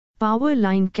Power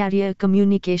Line Carrier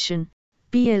Communication,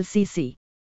 PLCC.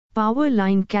 Power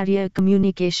Line Carrier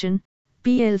Communication,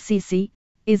 PLCC,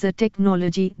 is a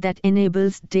technology that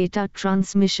enables data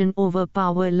transmission over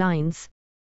power lines.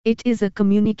 It is a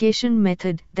communication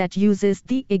method that uses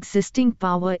the existing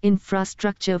power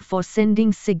infrastructure for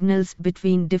sending signals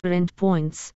between different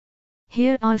points.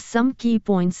 Here are some key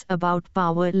points about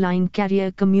power line carrier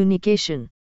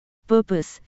communication.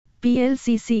 Purpose: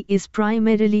 PLCC is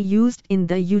primarily used in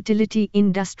the utility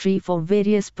industry for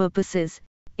various purposes,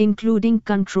 including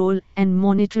control and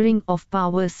monitoring of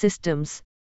power systems.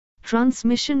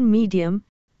 Transmission medium: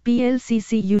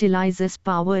 PLCC utilizes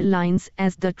power lines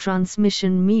as the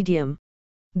transmission medium.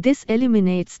 This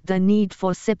eliminates the need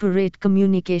for separate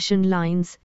communication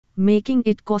lines, making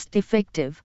it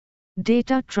cost-effective.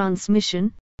 Data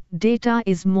transmission: data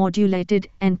is modulated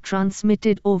and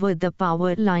transmitted over the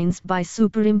power lines by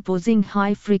superimposing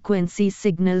high-frequency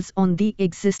signals on the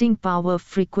existing power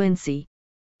frequency.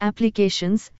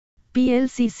 Applications: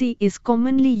 PLCC is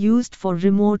commonly used for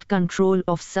remote control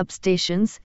of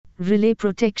substations, relay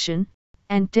protection,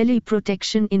 and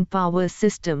tele-protection in power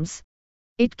systems.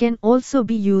 It can also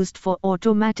be used for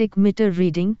automatic meter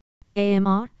reading,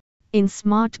 AMR, in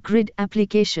smart grid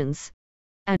applications.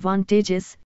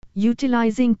 Advantages: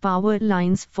 utilizing power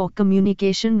lines for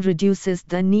communication reduces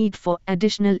the need for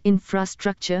additional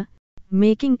infrastructure,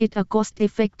 making it a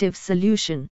cost-effective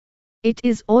solution. It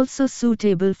is also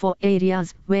suitable for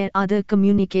areas where other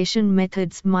communication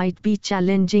methods might be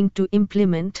challenging to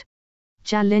implement.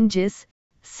 Challenges: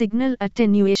 signal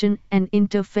attenuation and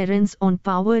interference on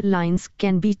power lines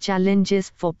can be challenges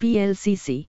for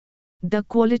PLCC. The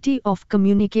quality of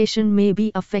communication may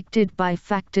be affected by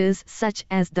factors such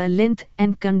as the length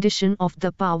and condition of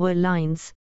the power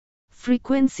lines.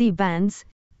 Frequency bands: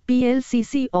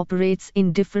 PLCC operates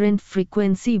in different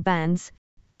frequency bands,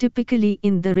 typically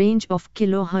in the range of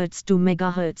kHz to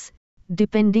MHz,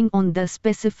 depending on the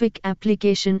specific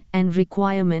application and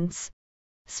requirements.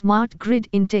 Smart grid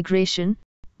integration: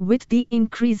 with the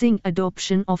increasing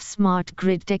adoption of smart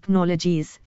grid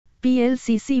technologies,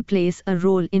 PLCC plays a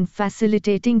role in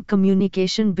facilitating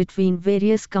communication between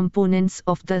various components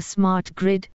of the smart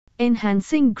grid,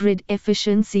 enhancing grid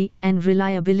efficiency and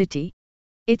reliability.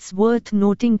 It's worth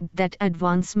noting that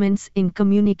advancements in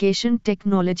communication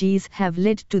technologies have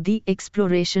led to the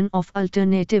exploration of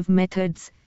alternative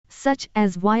methods, such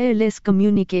as wireless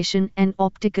communication and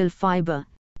optical fiber,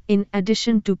 in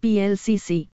addition to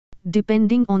PLCC,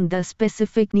 depending on the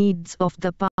specific needs of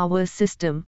the power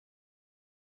system.